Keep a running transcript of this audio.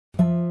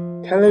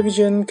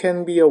Television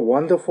can be a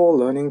wonderful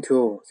learning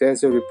tool,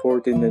 says a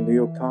report in the New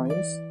York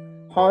Times.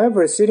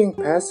 However, sitting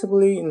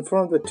passively in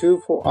front of the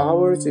tube for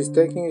hours is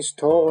taking its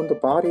toll on the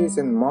bodies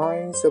and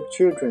minds of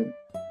children,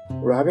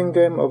 robbing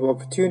them of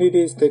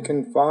opportunities that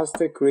can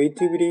foster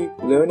creativity,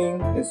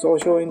 learning, and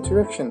social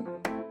interaction.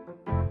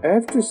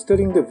 After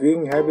studying the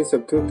viewing habits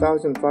of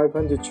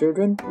 2,500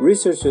 children,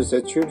 researchers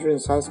at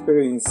Children's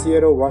Hospital in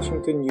Seattle,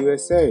 Washington,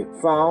 USA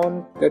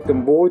found that the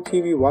more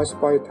TV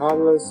watched by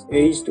toddlers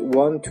aged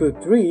 1 to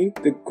 3,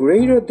 the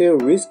greater their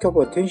risk of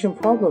attention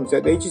problems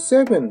at age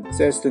 7,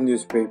 says the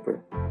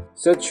newspaper.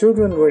 Such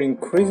children were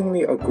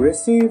increasingly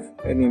aggressive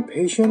and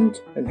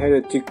impatient and had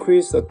a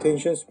decreased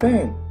attention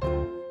span.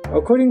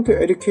 According to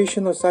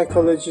educational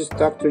psychologist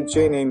Dr.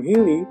 Jane M.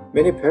 Healy,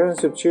 many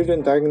parents of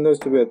children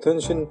diagnosed with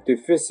attention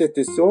deficit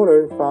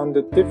disorder found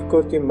the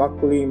difficulty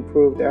markedly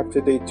improved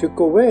after they took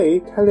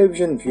away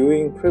television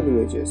viewing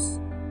privileges.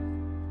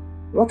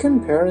 What can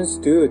parents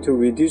do to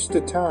reduce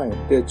the time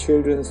their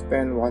children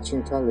spend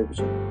watching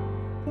television?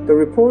 The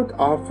report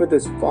offered the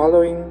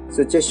following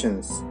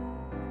suggestions.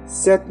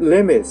 Set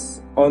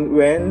limits on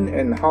when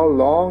and how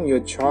long your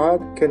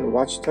child can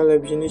watch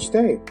television each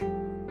day.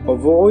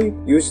 Avoid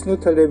using the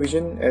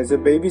television as a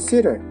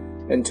babysitter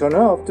and turn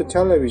off the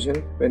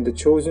television when the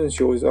chosen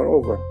shows are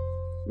over.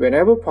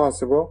 Whenever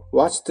possible,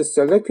 watch the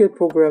selected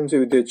programs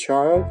with your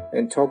child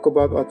and talk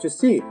about what you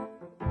see.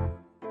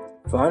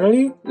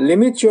 Finally,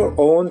 limit your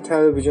own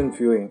television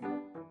viewing.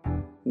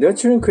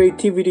 Nurturing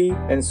creativity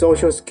and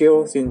social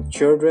skills in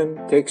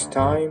children takes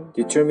time,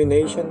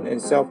 determination, and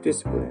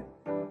self-discipline.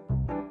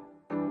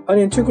 An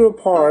integral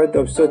part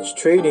of such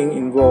training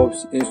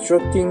involves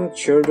instructing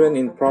children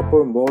in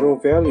proper moral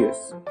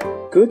values.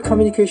 Good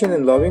communication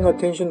and loving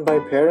attention by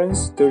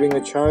parents during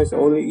a child's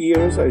early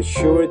years are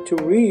sure to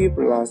reap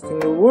lasting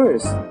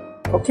rewards.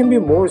 What can be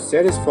more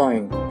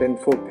satisfying than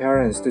for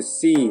parents to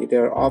see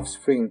their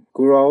offspring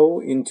grow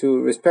into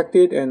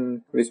respected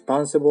and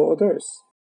responsible adults?